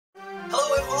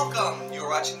welcome! You're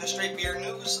watching the Straight Beer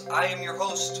News. I am your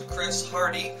host, Chris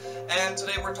Hardie, and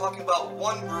today we're talking about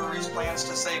one brewery's plans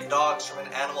to save dogs from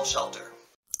an animal shelter.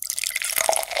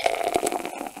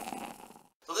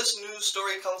 So this news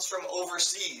story comes from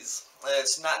overseas.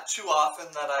 It's not too often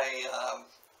that I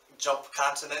jump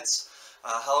continents.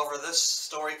 However, this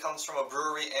story comes from a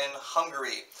brewery in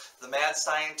Hungary. The Mad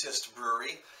Scientist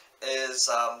Brewery is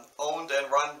owned and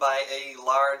run by a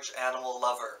large animal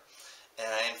lover.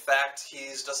 In fact,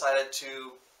 he's decided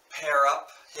to pair up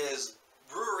his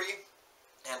brewery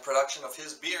and production of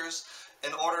his beers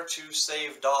in order to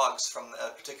save dogs from a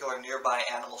particular nearby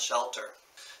animal shelter.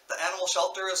 The animal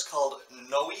shelter is called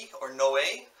Noe,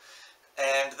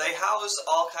 and they house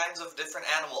all kinds of different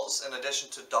animals in addition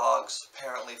to dogs,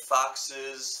 apparently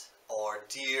foxes or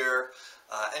deer,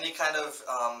 any kind of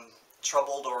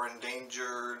troubled or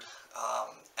endangered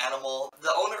animal.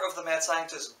 The owner of the Mad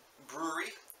Scientist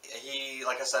Brewery,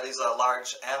 like I said, he's a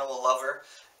large animal lover,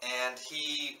 and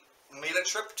he made a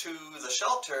trip to the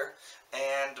shelter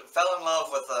and fell in love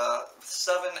with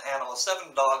seven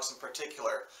dogs in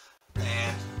particular.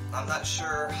 And I'm not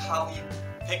sure how he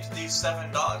picked these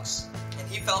 7 dogs, and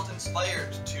he felt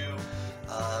inspired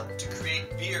to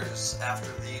create beers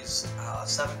after these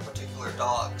 7 particular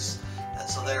dogs. And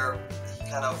so he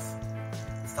kind of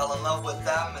fell in love with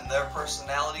them and their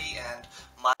personality and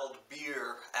modeled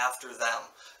beer after them.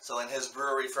 So in his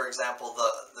brewery, for example,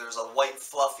 there's a white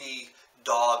fluffy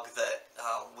dog that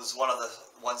was one of the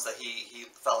ones that he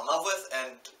fell in love with,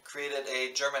 and created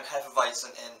a German Hefeweizen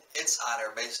in its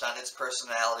honor based on its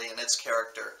personality and its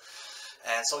character.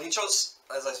 And so he chose,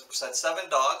 as I said, 7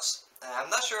 dogs. And I'm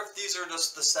not sure if these are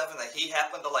just the 7 that he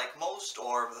happened to like most,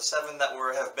 or the 7 that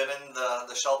have been in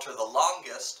the shelter the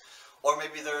longest, or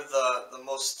maybe they're the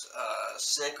most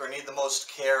sick or need the most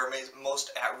care,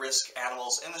 most at-risk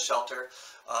animals in the shelter.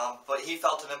 But he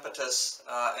felt an impetus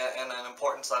and an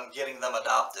importance on getting them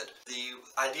adopted. The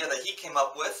idea that he came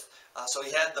up with, so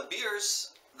he had the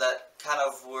beers that kind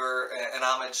of were an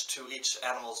homage to each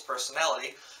animal's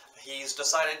personality. He's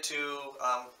decided to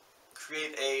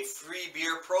create a free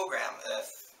beer program.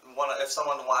 If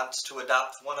someone wants to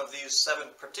adopt one of these 7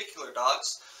 particular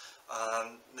dogs,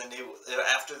 then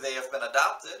after they have been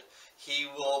adopted, he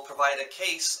will provide a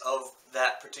case of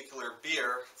that particular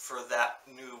beer for that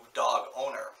new dog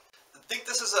owner. I think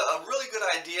this is a really good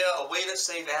idea, a way to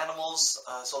save animals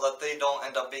so that they don't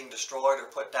end up being destroyed or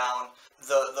put down.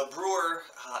 The brewer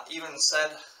even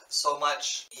said so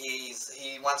much. He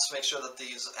wants to make sure that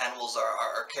these animals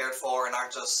are cared for and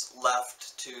aren't just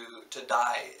left to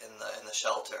die in the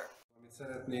shelter. Amit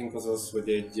szeretnénk az az, hogy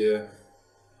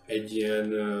egy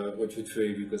ilyen, hogy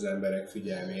fölhívjuk az emberek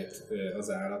figyelmét az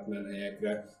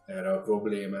állatmenhelyekre, erre a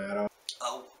problémára.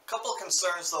 A couple of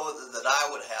concerns though that I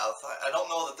would have. I don't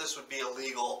know that this would be a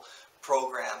legal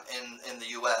program in the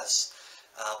U.S.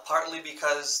 Partly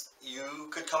because you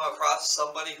could come across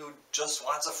somebody who just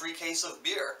wants a free case of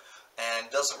beer and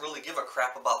doesn't really give a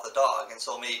crap about the dog, and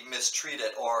so may mistreat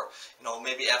it, or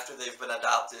maybe after they've been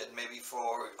adopted, maybe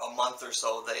for a month or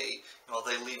so, they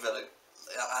leave it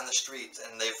on the street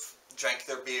and they've drank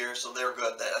their beer, so they're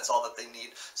good. That's all that they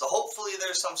need. So hopefully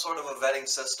there's some sort of a vetting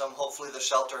system. Hopefully the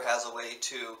shelter has a way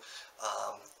to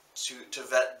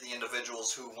vet the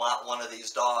individuals who want one of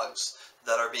these dogs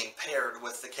that are being paired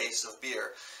with the case of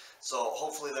beer. So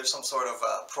hopefully there's some sort of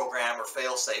program or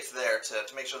fail-safe there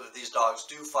to make sure that these dogs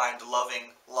do find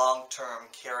loving, long-term,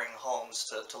 caring homes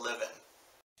to live in.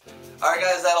 Alright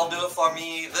guys, that'll do it for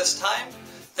me this time.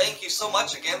 Thank you so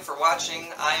much again for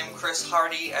watching. I am Chris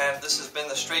Hardie, and this has been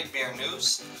the Straight Beer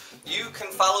News. You can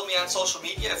follow me on social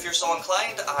media if you're so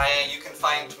inclined. You can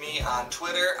find me on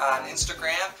Twitter, on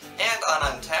Instagram, and on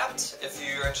Untappd. If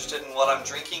you're interested in what I'm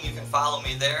drinking, you can follow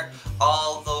me there.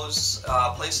 All those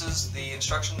places, the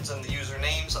instructions and the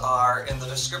usernames are in the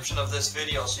description of this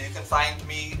video, so you can find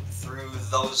me through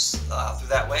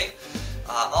that way.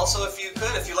 Also, if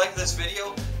you like this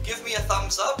video, give me a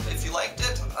thumbs up if you liked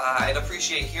it. I'd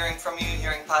appreciate hearing from you,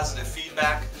 hearing positive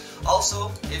feedback.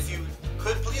 Also, if you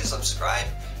could please subscribe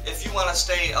if you want to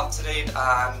stay up to date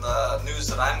on the news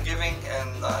that I'm giving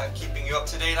and keeping you up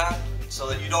to date on, so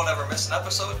that you don't ever miss an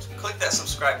episode. Click that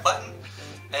subscribe button,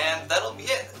 and that'll be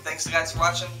it. Thanks guys for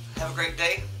watching. Have a great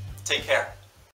day. Take care.